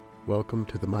Welcome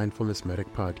to the Mindfulness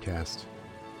Medic Podcast,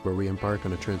 where we embark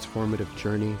on a transformative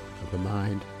journey of the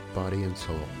mind, body, and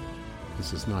soul.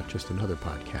 This is not just another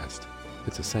podcast.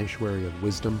 It's a sanctuary of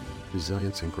wisdom,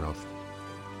 resilience, and growth.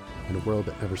 In a world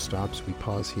that never stops, we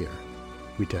pause here.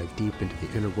 We dive deep into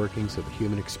the inner workings of the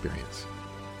human experience,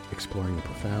 exploring the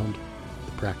profound,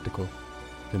 the practical,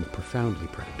 and the profoundly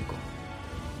practical.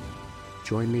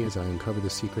 Join me as I uncover the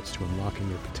secrets to unlocking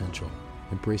your potential,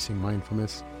 embracing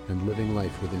mindfulness, and living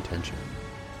life with intention.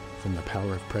 From the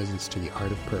power of presence to the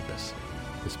art of purpose,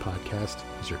 this podcast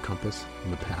is your compass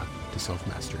on the path to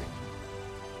self-mastery.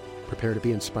 Prepare to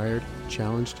be inspired,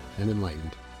 challenged, and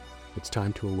enlightened. It's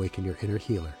time to awaken your inner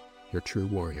healer, your true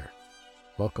warrior.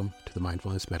 Welcome to the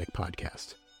Mindfulness Medic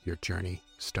Podcast. Your journey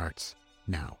starts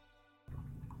now.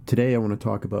 Today I want to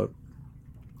talk about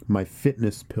my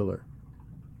fitness pillar.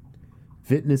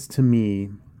 Fitness to me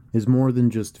is more than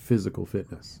just physical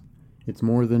fitness. It's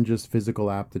more than just physical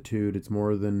aptitude. It's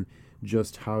more than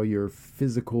just how your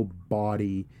physical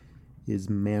body is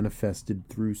manifested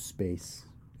through space.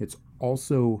 It's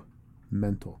also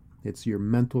mental. It's your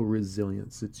mental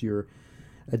resilience. It's your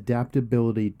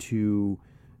adaptability to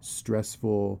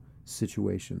stressful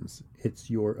situations. It's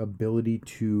your ability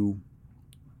to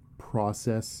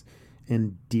process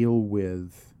and deal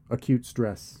with acute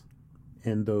stress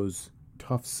and those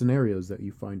tough scenarios that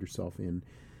you find yourself in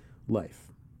life.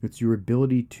 It's your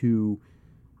ability to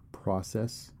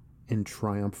process and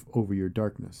triumph over your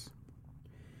darkness.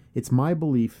 It's my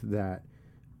belief that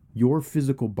your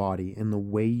physical body and the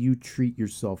way you treat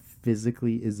yourself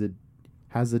physically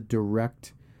has a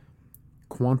direct,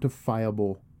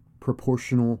 quantifiable,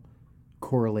 proportional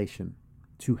correlation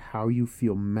to how you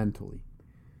feel mentally.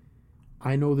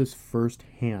 I know this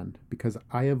firsthand because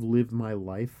I have lived my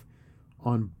life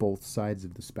on both sides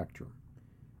of the spectrum.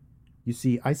 You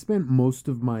see, I spent most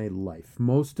of my life,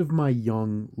 most of my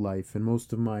young life, and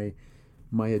most of my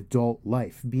adult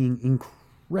life being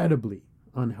incredibly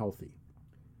unhealthy.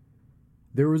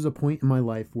 There was a point in my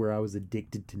life where I was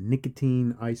addicted to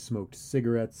nicotine. I smoked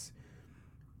cigarettes.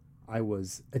 I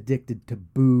was addicted to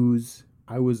booze.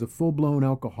 I was a full-blown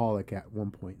alcoholic at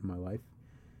one point in my life.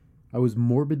 I was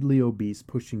morbidly obese,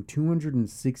 pushing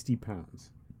 260 pounds.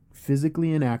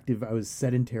 Physically inactive. I was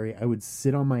sedentary. I would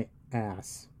sit on my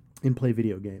ass and play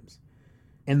video games.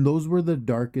 And those were the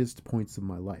darkest points of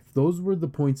my life. Those were the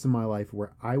points in my life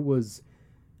where I was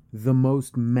the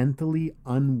most mentally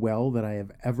unwell that I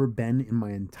have ever been in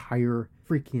my entire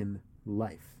freaking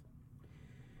life.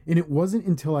 And it wasn't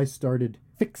until I started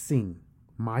fixing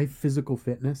my physical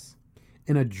fitness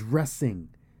and addressing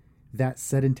that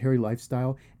sedentary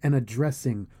lifestyle and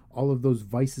addressing all of those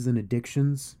vices and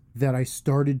addictions that I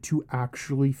started to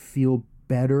actually feel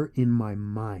better in my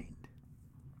mind.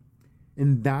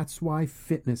 And that's why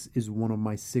fitness is one of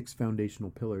my 6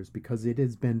 foundational pillars, because it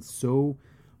has been so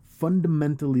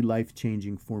fundamentally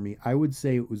life-changing for me. I would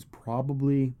say it was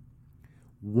probably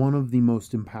one of the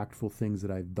most impactful things that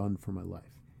I've done for my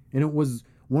life. And it was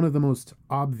one of the most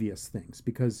obvious things,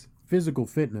 because physical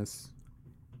fitness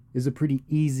is a pretty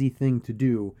easy thing to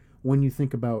do when you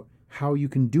think about how you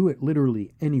can do it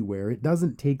literally anywhere. It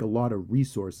doesn't take a lot of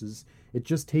resources. It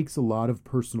just takes a lot of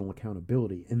personal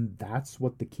accountability. And that's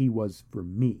what the key was for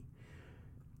me,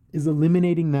 is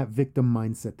eliminating that victim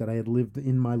mindset that I had lived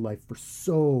in my life for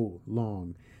so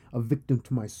long, a victim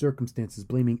to my circumstances,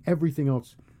 blaming everything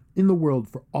else in the world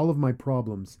for all of my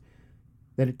problems,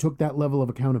 that it took that level of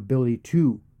accountability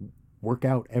to work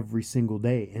out every single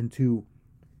day and to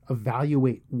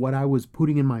evaluate what I was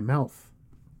putting in my mouth,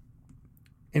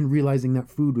 and realizing that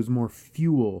food was more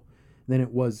fuel than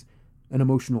it was an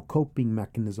emotional coping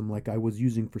mechanism like I was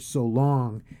using for so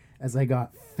long as I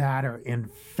got fatter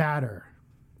and fatter.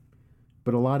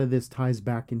 But a lot of this ties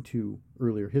back into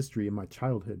earlier history in my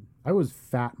childhood. I was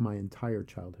fat my entire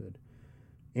childhood.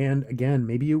 And again,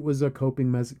 maybe it was a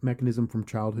coping mechanism from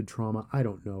childhood trauma. I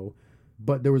don't know.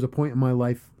 But there was a point in my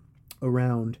life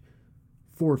around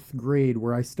 4th grade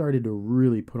where I started to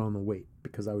really put on the weight,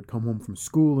 because I would come home from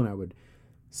school and I would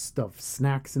stuff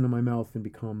snacks into my mouth and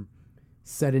become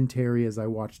sedentary as I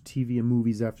watched TV and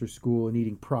movies after school and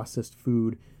eating processed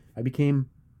food. I became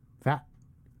fat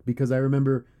because I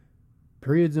remember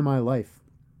periods in my life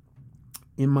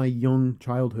in my young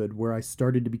childhood where I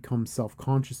started to become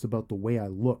self-conscious about the way I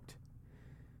looked,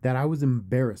 that I was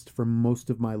embarrassed for most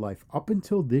of my life, up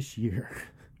until this year,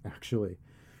 actually,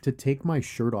 to take my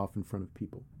shirt off in front of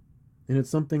people. And it's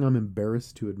something I'm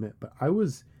embarrassed to admit, but I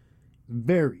was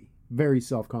very, very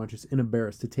self-conscious and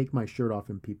embarrassed to take my shirt off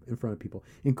in front of people,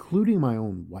 including my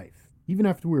own wife. Even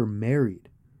after we were married,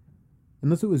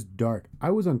 unless it was dark,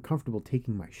 I was uncomfortable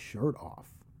taking my shirt off.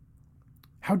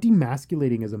 How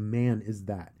demasculating as a man is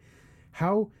that?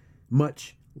 How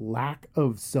much lack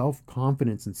of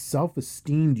self-confidence and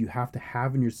self-esteem do you have to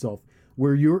have in yourself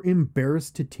where you're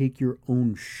embarrassed to take your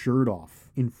own shirt off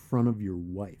in front of your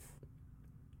wife?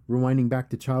 Rewinding back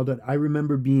to childhood, I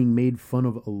remember being made fun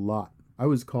of a lot. I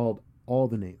was called all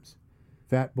the names.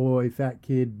 Fat boy, fat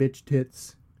kid, bitch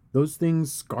tits. Those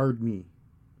things scarred me.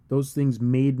 Those things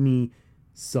made me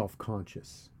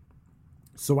self-conscious.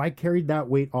 So I carried that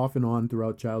weight off and on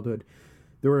throughout childhood.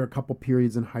 There were a couple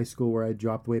periods in high school where I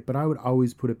dropped weight, but I would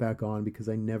always put it back on because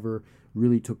I never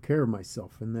really took care of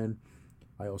myself. And then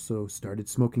I also started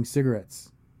smoking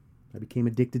cigarettes. I became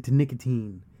addicted to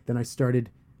nicotine. Then I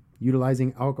started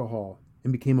utilizing alcohol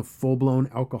and became a full-blown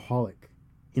alcoholic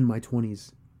in my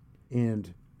 20s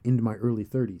and into my early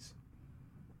 30s.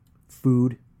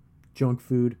 Food, junk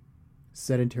food,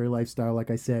 sedentary lifestyle,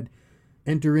 like I said,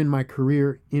 enter in my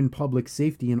career in public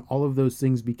safety, and all of those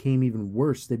things became even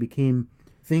worse. They became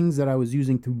things that I was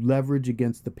using to leverage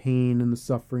against the pain and the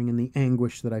suffering and the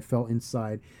anguish that I felt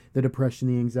inside, the depression,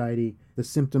 the anxiety, the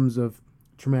symptoms of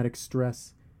traumatic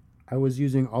stress. I was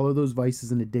using all of those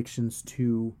vices and addictions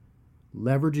to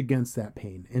leverage against that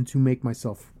pain and to make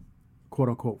myself, quote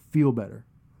unquote, feel better,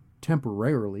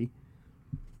 temporarily,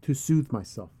 to soothe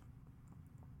myself.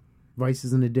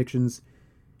 Vices and addictions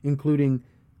including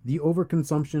the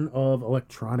overconsumption of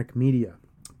electronic media,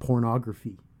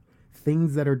 pornography,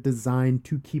 things that are designed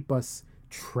to keep us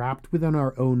trapped within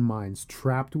our own minds,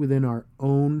 trapped within our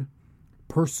own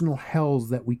personal hells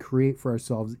that we create for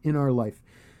ourselves in our life,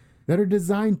 that are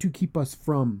designed to keep us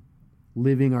from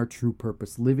living our true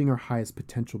purpose, living our highest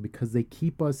potential, because they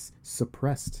keep us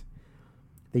suppressed.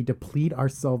 They deplete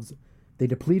ourselves. They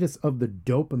deplete us of the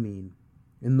dopamine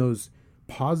and those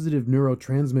positive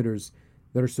neurotransmitters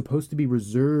that are supposed to be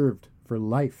reserved for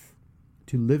life,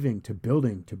 to living, to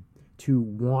building, to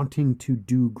wanting to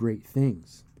do great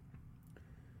things.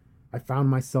 I found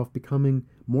myself becoming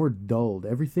more dulled.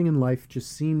 Everything in life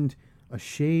just seemed a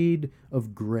shade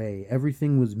of gray.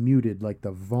 Everything was muted, like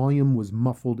the volume was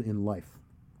muffled in life.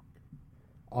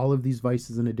 All of these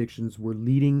vices and addictions were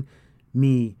leading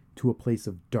me to a place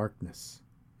of darkness,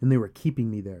 and they were keeping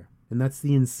me there. And that's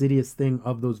the insidious thing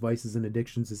of those vices and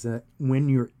addictions, is that when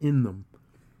you're in them,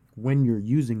 when you're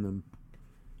using them,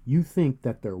 you think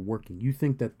that they're working. You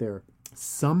think that they're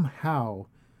somehow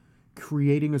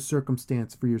creating a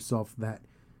circumstance for yourself that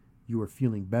you are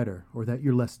feeling better, or that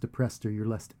you're less depressed, or you're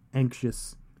less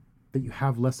anxious, that you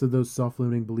have less of those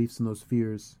self-limiting beliefs and those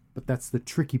fears. But that's the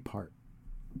tricky part,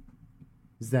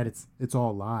 is that it's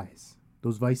all lies.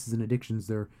 Those vices and addictions,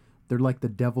 they're like the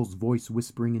devil's voice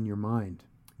whispering in your mind.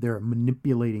 They're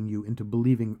manipulating you into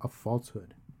believing a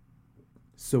falsehood.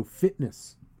 So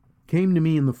fitness came to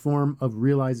me in the form of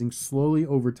realizing slowly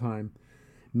over time,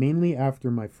 mainly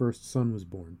after my first son was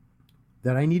born,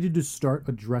 that I needed to start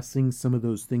addressing some of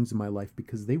those things in my life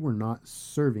because they were not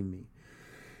serving me.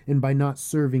 And by not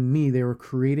serving me, they were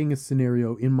creating a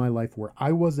scenario in my life where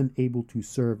I wasn't able to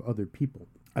serve other people.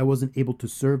 I wasn't able to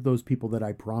serve those people that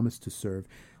I promised to serve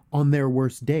on their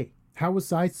worst day. How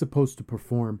was I supposed to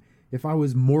perform if I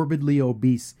was morbidly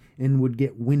obese and would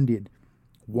get winded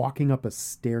walking up a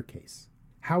staircase?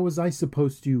 How was I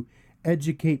supposed to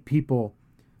educate people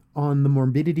on the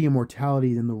morbidity and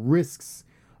mortality and the risks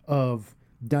of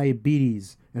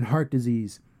diabetes and heart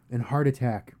disease and heart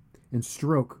attack and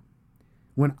stroke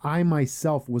when I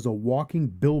myself was a walking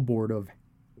billboard of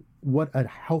what a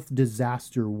health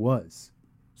disaster was?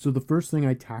 So the first thing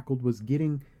I tackled was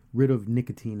getting rid of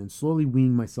nicotine and slowly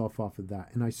weaning myself off of that.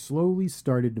 And I slowly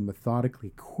started to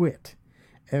methodically quit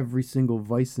every single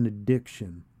vice and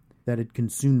addiction that had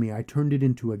consumed me. I turned it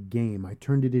into a game. I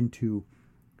turned it into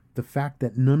the fact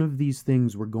that none of these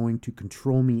things were going to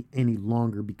control me any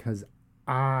longer, because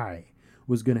I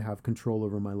was going to have control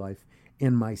over my life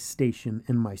and my station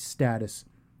and my status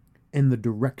and the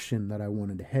direction that I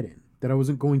wanted to head in. That I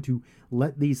wasn't going to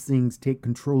let these things take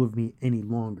control of me any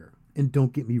longer. And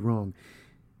don't get me wrong,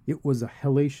 it was a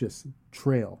hellacious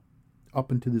trail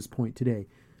up until this point today,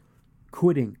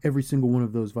 quitting every single one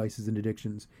of those vices and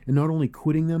addictions. And not only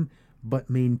quitting them, but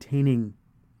maintaining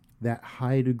that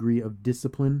high degree of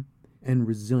discipline and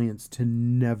resilience to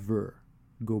never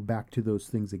go back to those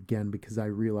things again, because I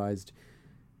realized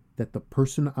that the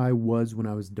person I was when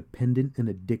I was dependent and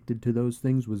addicted to those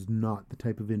things was not the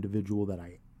type of individual that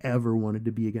I ever wanted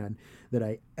to be again, that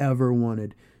I ever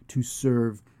wanted to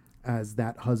serve as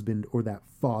that husband or that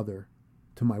father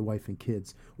to my wife and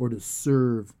kids, or to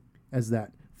serve as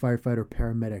that firefighter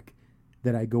paramedic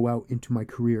that I go out into my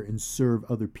career and serve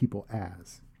other people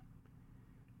as.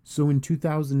 So in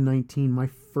 2019, my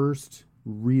first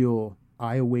real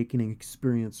eye-awakening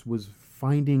experience was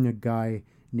finding a guy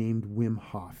named Wim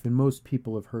Hof. And most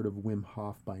people have heard of Wim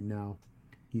Hof by now.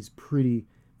 He's pretty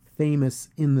famous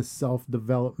in the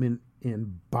self-development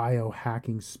and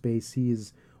biohacking space. He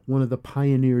is one of the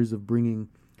pioneers of bringing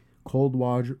cold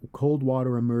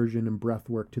water immersion and breath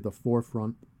work to the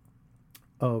forefront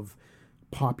of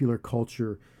popular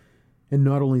culture. And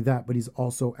not only that, but he's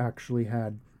also actually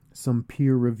had some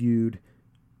peer-reviewed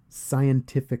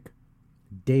scientific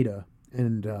data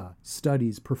and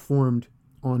studies performed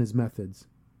on his methods,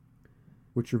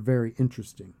 which are very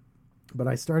interesting. But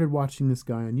I started watching this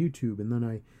guy on YouTube, and then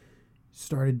I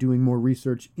started doing more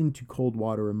research into cold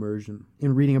water immersion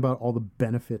and reading about all the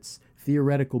benefits,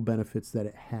 theoretical benefits that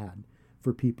it had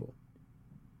for people,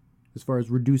 as far as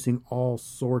reducing all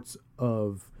sorts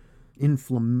of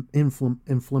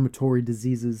inflammatory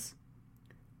diseases,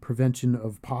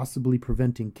 possibly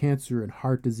preventing cancer and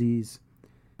heart disease.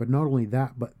 But not only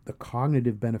that, but the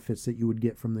cognitive benefits that you would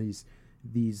get from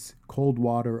these cold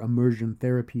water immersion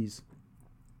therapies,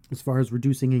 as far as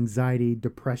reducing anxiety,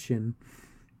 depression,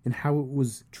 and how it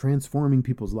was transforming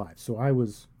people's lives. So I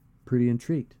was pretty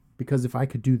intrigued, because if I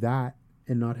could do that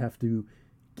and not have to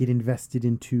get invested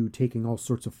into taking all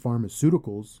sorts of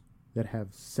pharmaceuticals that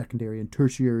have secondary and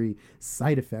tertiary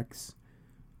side effects,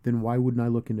 then why wouldn't I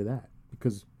look into that?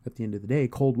 Because at the end of the day,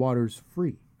 cold water is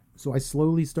free. So I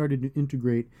slowly started to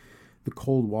integrate the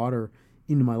cold water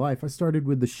into my life. I started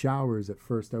with the showers at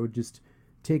first. I would just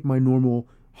take my normal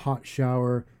hot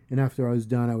shower, and after I was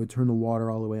done, I would turn the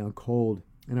water all the way on cold,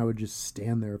 and I would just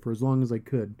stand there for as long as I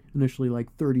could, initially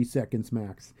like 30 seconds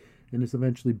max, and this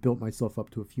eventually built myself up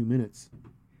to a few minutes.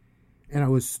 And I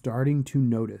was starting to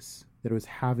notice that it was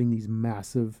having these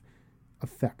massive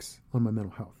effects on my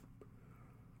mental health.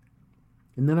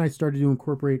 And then I started to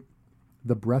incorporate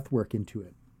the breath work into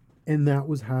it, and that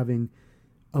was having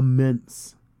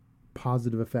immense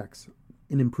positive effects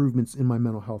and improvements in my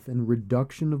mental health and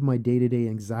reduction of my day-to-day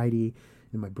anxiety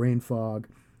and my brain fog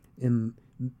and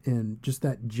just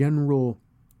that general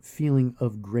feeling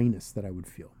of grayness that I would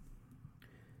feel.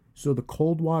 So the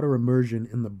cold water immersion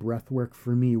and the breath work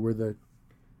for me were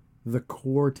the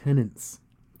core tenets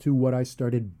to what I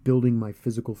started building my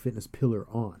physical fitness pillar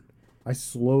on. I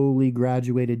slowly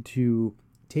graduated to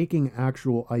taking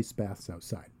actual ice baths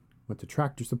outside. Went to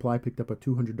Tractor Supply, picked up a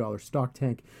 $200 stock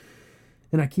tank,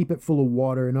 and I keep it full of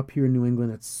water. And up here in New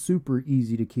England, it's super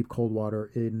easy to keep cold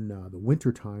water in the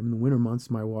winter time. In the winter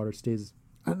months, my water stays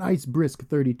a nice brisk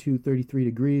 32, 33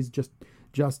 degrees,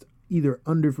 just either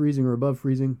under freezing or above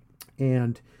freezing.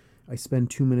 And I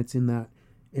spend 2 minutes in that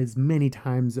as many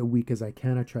times a week as I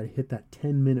can. I try to hit that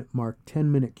 10-minute mark,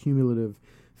 10-minute cumulative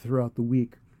throughout the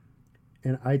week.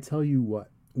 And I tell you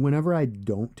what, whenever I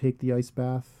don't take the ice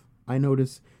bath, I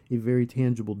notice a very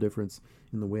tangible difference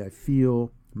in the way I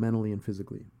feel mentally and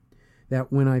physically.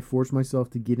 That when I force myself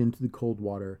to get into the cold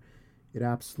water, it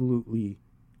absolutely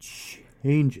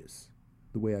changes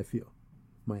the way I feel.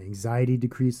 My anxiety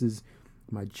decreases.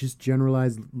 My just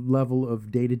generalized level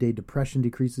of day-to-day depression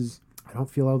decreases. I don't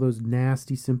feel all those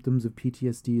nasty symptoms of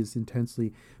PTSD as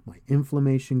intensely. My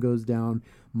inflammation goes down.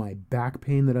 My back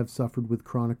pain that I've suffered with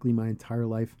chronically my entire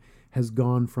life has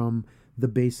gone from the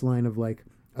baseline of like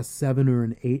a 7 or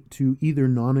an 8 to either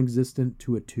non-existent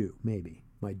to a 2, maybe.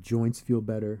 My joints feel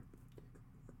better.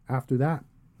 After that,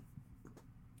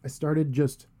 I started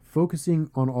just focusing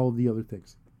on all of the other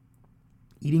things.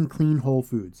 Eating clean whole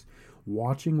foods,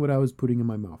 watching what I was putting in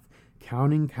my mouth,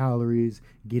 counting calories,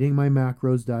 getting my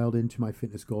macros dialed into my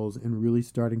fitness goals, and really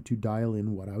starting to dial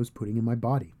in what I was putting in my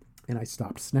body. And I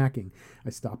stopped snacking.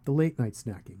 I stopped the late night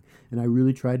snacking. And I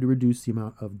really tried to reduce the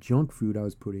amount of junk food I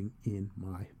was putting in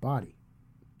my body.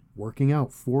 Working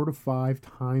out 4 to 5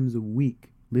 times a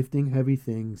week, lifting heavy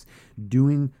things,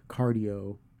 doing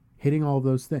cardio, hitting all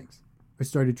those things. I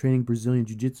started training Brazilian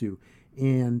Jiu-Jitsu,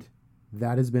 and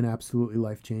that has been absolutely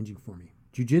life-changing for me.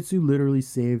 Jiu-Jitsu literally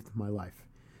saved my life.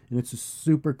 And it's a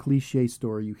super cliche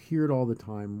story. You hear it all the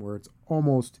time where it's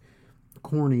almost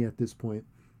corny at this point.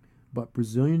 But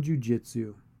Brazilian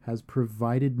Jiu-Jitsu has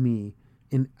provided me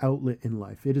an outlet in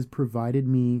life. It has provided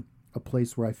me a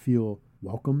place where I feel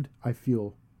welcomed. I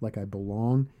feel like I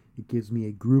belong. It gives me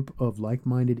a group of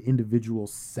like-minded individual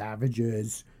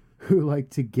savages who like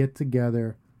to get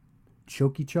together,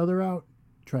 choke each other out,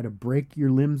 try to break your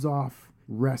limbs off,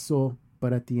 wrestle,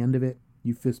 but at the end of it,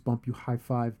 you fist bump, you high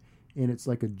five, and it's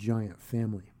like a giant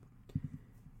family.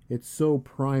 It's so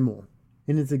primal,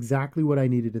 and it's exactly what I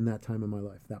needed in that time in my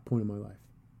life, that point in my life.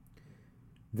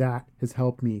 That has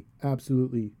helped me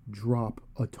absolutely drop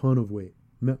a ton of weight.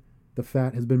 The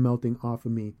fat has been melting off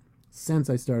of me since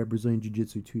I started Brazilian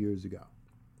Jiu-Jitsu 2 years ago.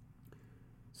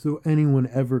 So anyone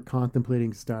ever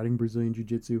contemplating starting Brazilian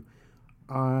Jiu-Jitsu,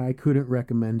 I couldn't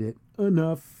recommend it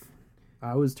enough.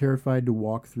 I was terrified to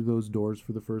walk through those doors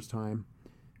for the first time.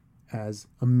 As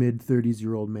a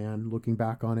mid-30s-year-old man, looking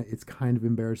back on it, it's kind of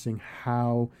embarrassing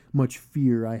how much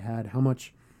fear I had, how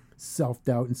much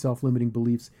self-doubt and self-limiting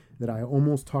beliefs that I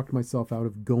almost talked myself out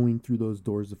of going through those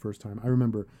doors the first time. I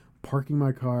remember parking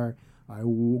my car, I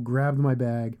grabbed my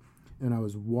bag, and I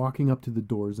was walking up to the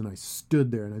doors, and I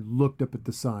stood there, and I looked up at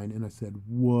the sign, and I said,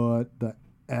 "What the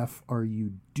F are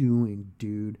you doing,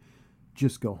 dude?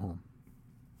 Just go home."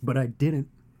 But I didn't.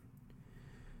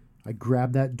 I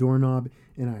grabbed that doorknob,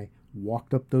 and I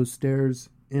walked up those stairs,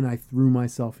 and I threw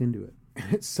myself into it.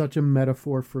 It's such a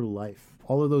metaphor for life.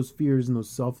 All of those fears and those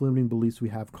self-limiting beliefs we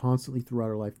have constantly throughout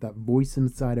our life, that voice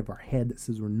inside of our head that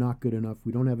says we're not good enough,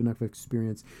 we don't have enough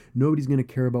experience, nobody's going to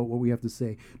care about what we have to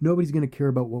say, nobody's going to care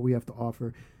about what we have to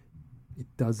offer, it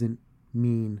doesn't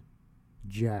mean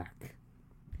jack.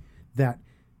 That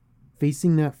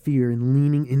facing that fear and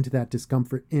leaning into that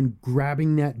discomfort and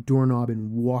grabbing that doorknob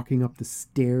and walking up the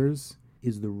stairs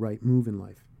is the right move in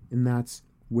life. And that's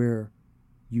where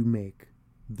you make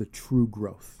the true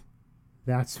growth.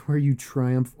 That's where you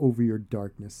triumph over your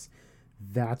darkness.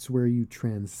 That's where you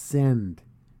transcend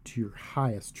to your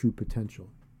highest true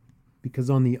potential. Because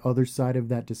on the other side of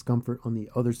that discomfort, on the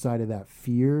other side of that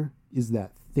fear, is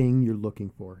that thing you're looking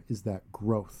for, is that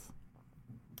growth.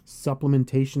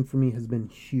 Supplementation for me has been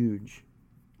huge.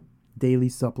 Daily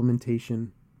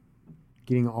supplementation,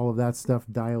 getting all of that stuff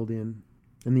dialed in.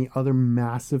 And the other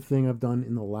massive thing I've done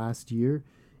in the last year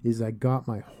is I got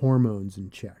my hormones in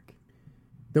check.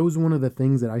 That was one of the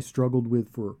things that I struggled with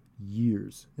for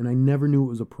years. And I never knew it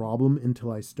was a problem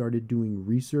until I started doing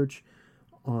research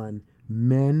on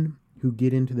men who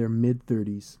get into their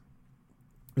mid-30s,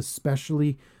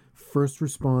 especially first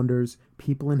responders,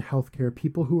 people in healthcare,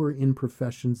 people who are in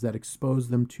professions that expose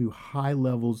them to high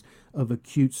levels of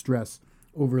acute stress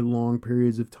over long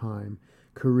periods of time,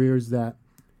 careers that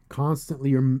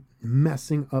constantly are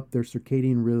messing up their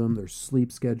circadian rhythm, their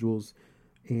sleep schedules,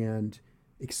 and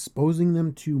exposing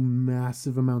them to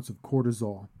massive amounts of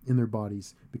cortisol in their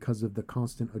bodies because of the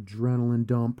constant adrenaline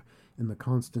dump and the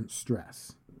constant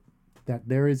stress. That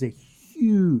there is a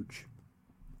huge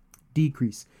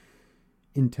decrease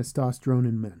in testosterone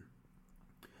in men.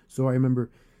 So I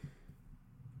remember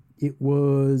it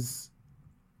was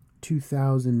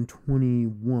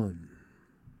 2021,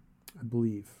 I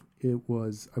believe.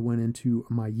 I went into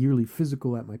my yearly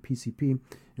physical at my PCP,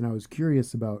 and I was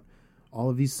curious about all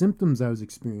of these symptoms I was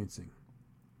experiencing.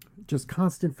 Just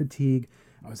constant fatigue.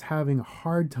 I was having a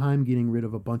hard time getting rid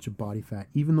of a bunch of body fat,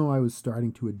 even though I was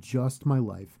starting to adjust my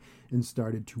life and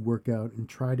started to work out and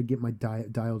try to get my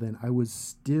diet dialed in. I was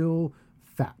still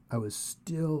fat. I was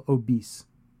still obese.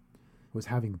 I was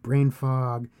having brain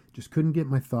fog, just couldn't get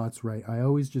my thoughts right. I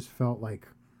always just felt like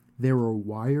there were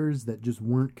wires that just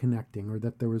weren't connecting, or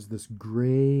that there was this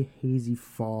gray, hazy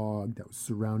fog that was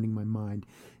surrounding my mind,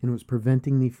 and it was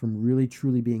preventing me from really,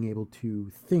 truly being able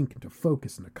to think and to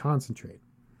focus and to concentrate.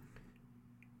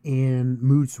 And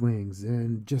mood swings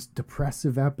and just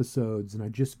depressive episodes, and I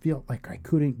just felt like I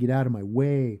couldn't get out of my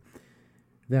way,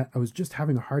 that I was just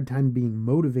having a hard time being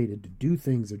motivated to do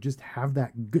things or just have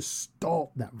that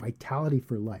gestalt, that vitality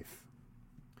for life.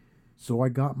 So I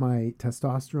got my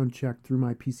testosterone checked through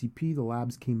my PCP, the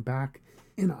labs came back,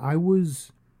 and I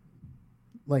was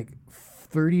like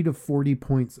 30 to 40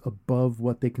 points above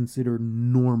what they consider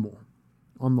normal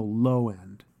on the low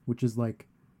end, which is like,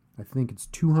 I think it's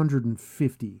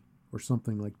 250 or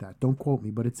something like that. Don't quote me,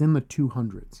 but it's in the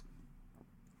 200s.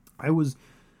 It was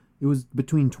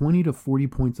between 20 to 40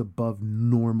 points above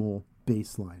normal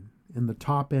baseline, and the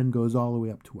top end goes all the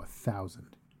way up to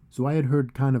 1,000. So I had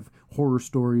heard kind of horror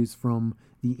stories from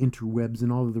the interwebs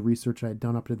and all of the research I had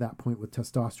done up to that point with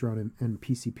testosterone and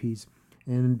PCPs.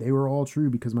 And they were all true,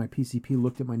 because my PCP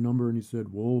looked at my number and he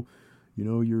said, "Well, you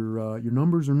know, your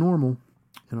numbers are normal."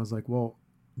 And I was like, "Well,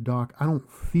 doc, I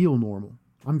don't feel normal.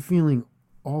 I'm feeling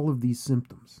all of these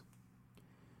symptoms."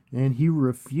 And he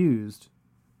refused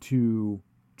to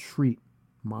treat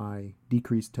my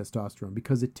decreased testosterone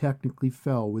because it technically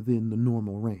fell within the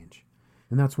normal range.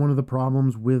 And that's one of the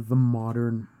problems with the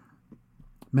modern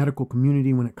medical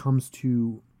community when it comes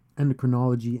to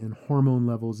endocrinology and hormone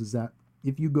levels, is that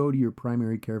if you go to your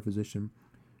primary care physician,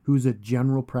 who's a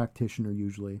general practitioner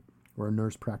usually, or a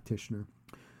nurse practitioner,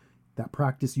 that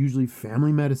practice usually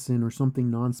family medicine or something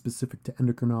non-specific to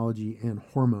endocrinology and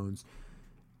hormones,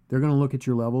 they're going to look at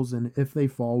your levels, and if they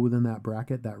fall within that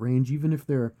bracket, that range, even if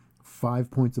they're 5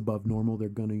 points above normal, they're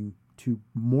going to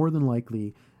more than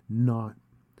likely not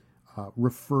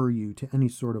refer you to any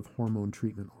sort of hormone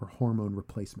treatment or hormone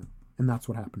replacement. And that's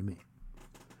what happened to me.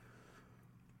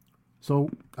 So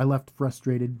I left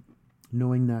frustrated,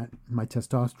 knowing that my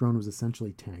testosterone was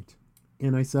essentially tanked.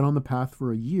 And I set on the path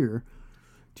for a year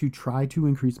to try to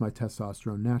increase my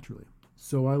testosterone naturally.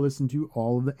 So I listened to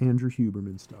all of the Andrew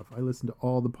Huberman stuff. I listened to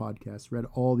all the podcasts, read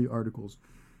all the articles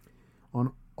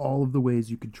on all of the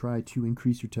ways you could try to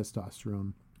increase your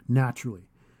testosterone naturally.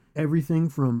 Everything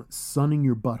from sunning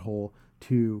your butthole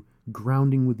to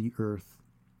grounding with the earth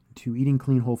to eating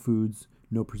clean whole foods,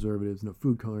 no preservatives, no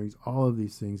food colorings, all of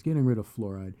these things, getting rid of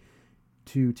fluoride,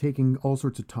 to taking all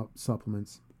sorts of top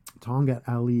supplements, Tongat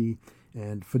Ali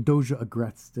and Fedosia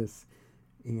agrestis,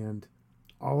 and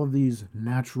all of these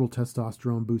natural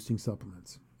testosterone boosting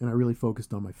supplements. And I really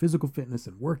focused on my physical fitness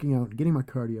and working out and getting my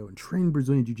cardio and training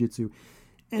Brazilian Jiu-Jitsu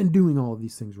and doing all of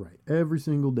these things right every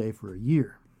single day for a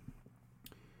year.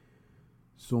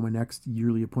 So my next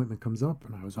yearly appointment comes up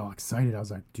and I was all excited. I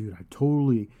was like, dude, I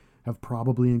totally have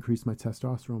probably increased my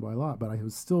testosterone by a lot, but I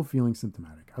was still feeling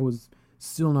symptomatic. I was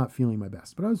still not feeling my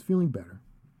best, but I was feeling better,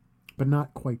 but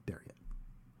not quite there yet.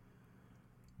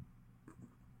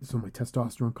 So my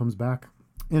testosterone comes back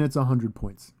and it's 100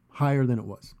 points higher than it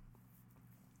was,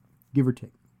 give or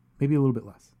take, maybe a little bit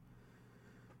less.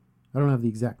 I don't have the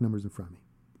exact numbers in front of me.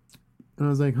 And I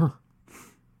was like,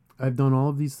 I've done all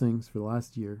of these things for the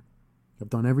last year. I've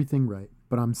done everything right,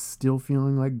 but I'm still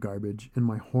feeling like garbage, and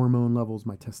my hormone levels,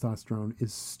 my testosterone,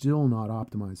 is still not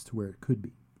optimized to where it could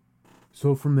be.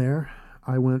 So from there,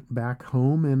 I went back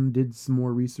home and did some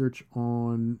more research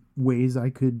on ways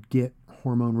I could get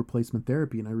hormone replacement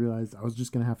therapy, and I realized I was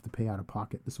just going to have to pay out of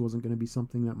pocket. This wasn't going to be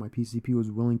something that my PCP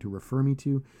was willing to refer me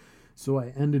to. So I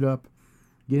ended up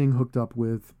getting hooked up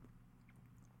with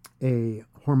a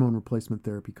hormone replacement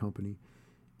therapy company,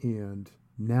 and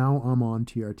now I'm on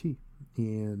TRT,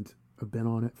 and I've been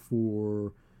on it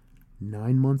for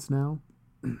 9 months now,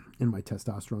 and my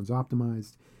testosterone's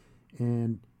optimized.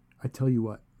 And I tell you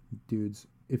what, dudes,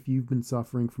 if you've been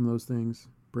suffering from those things,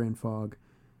 brain fog,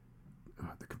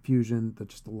 the confusion,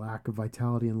 just the lack of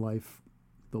vitality in life,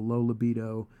 the low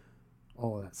libido,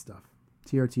 all of that stuff,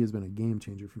 TRT has been a game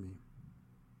changer for me.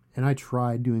 And I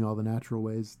tried doing all the natural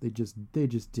ways. They just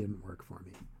didn't work for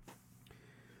me.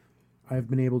 I've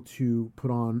been able to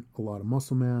put on a lot of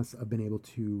muscle mass. I've been able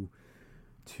to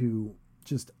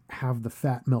just have the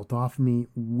fat melt off me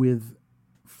with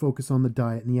focus on the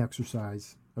diet and the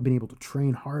exercise. I've been able to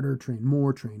train harder, train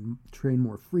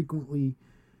more frequently.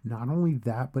 Not only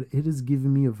that, but it has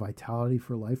given me a vitality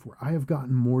for life where I have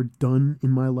gotten more done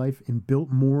in my life and built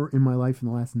more in my life in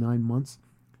the last 9 months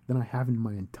than I have in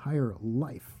my entire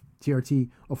life. TRT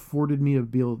afforded me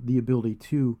the ability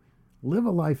to live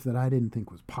a life that I didn't think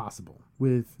was possible,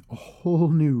 with a whole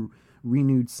new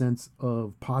renewed sense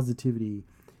of positivity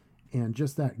and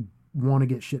just that want to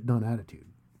get shit done attitude.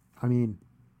 I mean,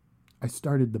 I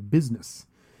started the business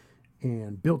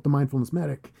and built the Mindfulness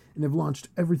Medic and have launched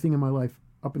everything in my life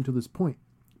up until this point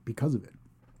because of it.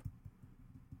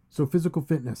 So physical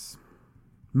fitness,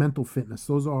 mental fitness,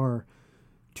 those are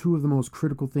two of the most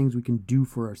critical things we can do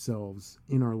for ourselves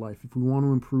in our life if we want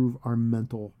to improve our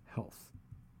mental health,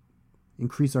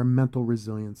 increase our mental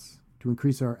resilience, to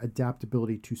increase our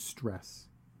adaptability to stress,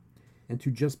 and to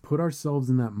just put ourselves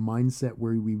in that mindset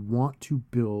where we want to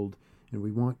build and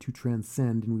we want to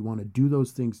transcend and we want to do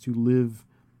those things to live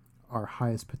our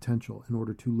highest potential in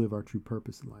order to live our true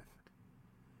purpose in life.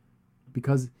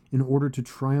 Because in order to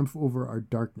triumph over our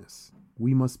darkness,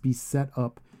 we must be set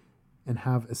up and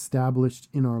have established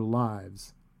in our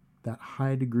lives that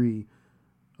high degree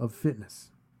of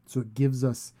fitness. So it gives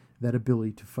us that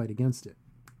ability to fight against it.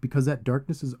 Because that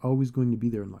darkness is always going to be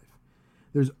there in life.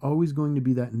 There's always going to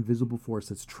be that invisible force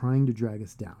that's trying to drag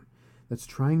us down, that's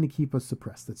trying to keep us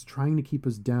suppressed, that's trying to keep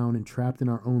us down and trapped in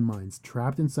our own minds,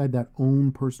 trapped inside that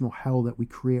own personal hell that we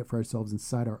create for ourselves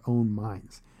inside our own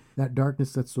minds. That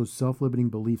darkness, that's those self-limiting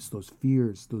beliefs, those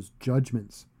fears, those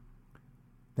judgments,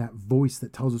 that voice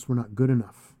that tells us we're not good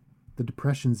enough, the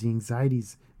depressions, the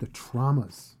anxieties, the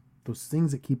traumas, those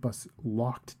things that keep us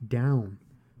locked down.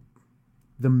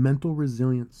 The mental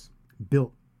resilience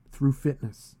built through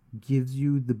fitness gives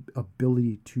you the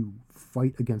ability to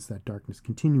fight against that darkness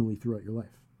continually throughout your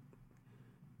life.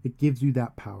 It gives you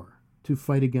that power to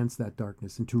fight against that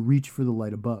darkness and to reach for the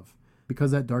light above,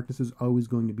 because that darkness is always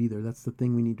going to be there. That's the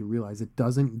thing we need to realize. It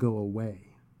doesn't go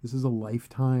away. This is a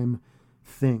lifetime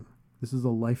thing. This is a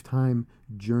lifetime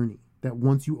journey. That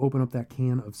once you open up that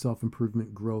can of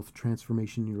self-improvement, growth,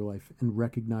 transformation in your life, and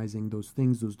recognizing those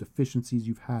things, those deficiencies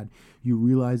you've had, you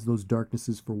realize those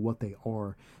darknesses for what they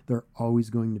are. They're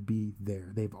always going to be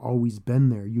there. They've always been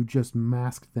there. You just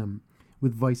mask them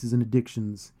with vices and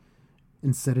addictions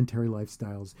and sedentary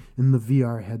lifestyles, in the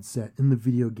VR headset, in the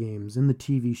video games, in the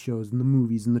TV shows, in the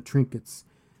movies, in the trinkets.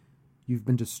 You've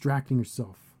been distracting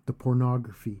yourself. The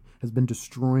pornography has been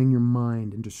destroying your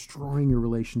mind and destroying your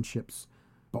relationships.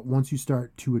 But once you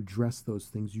start to address those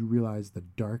things, you realize the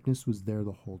darkness was there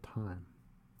the whole time.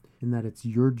 And that it's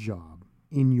your job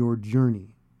in your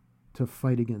journey to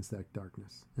fight against that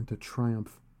darkness and to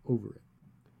triumph over it.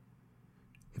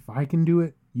 If I can do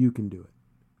it, you can do it.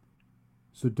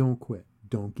 So don't quit.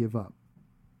 Don't give up.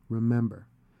 Remember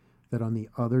that on the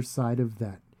other side of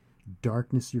that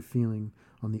darkness you're feeling,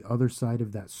 on the other side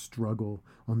of that struggle,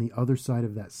 on the other side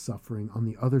of that suffering, on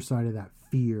the other side of that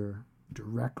fear,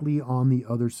 directly on the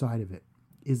other side of it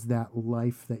is that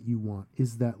life that you want,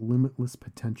 is that limitless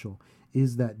potential,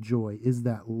 is that joy, is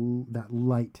that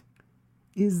light,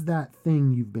 is that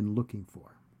thing you've been looking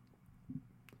for.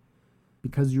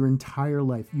 Because your entire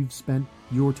life you've spent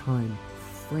your time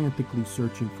frantically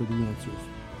searching for the answers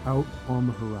out on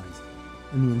the horizon.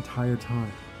 And the entire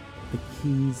time, the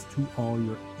keys to all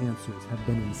your answers have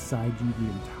been inside you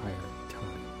the entire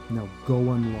time. Now go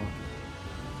unlock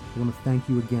it. I want to thank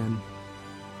you again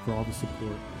for all the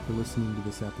support, for listening to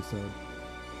this episode.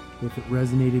 If it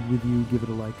resonated with you, give it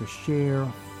a like, a share,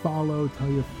 a follow, tell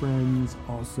your friends.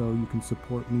 Also, you can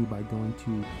support me by going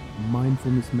to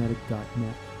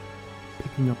mindfulnessmedic.net,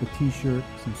 picking up a t-shirt,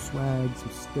 some swag,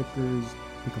 some stickers,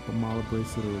 pick up a mala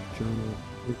bracelet or a journal.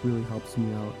 It really helps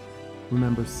me out.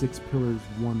 Remember, 6 pillars,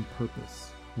 1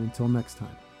 purpose. And until next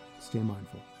time, stay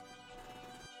mindful.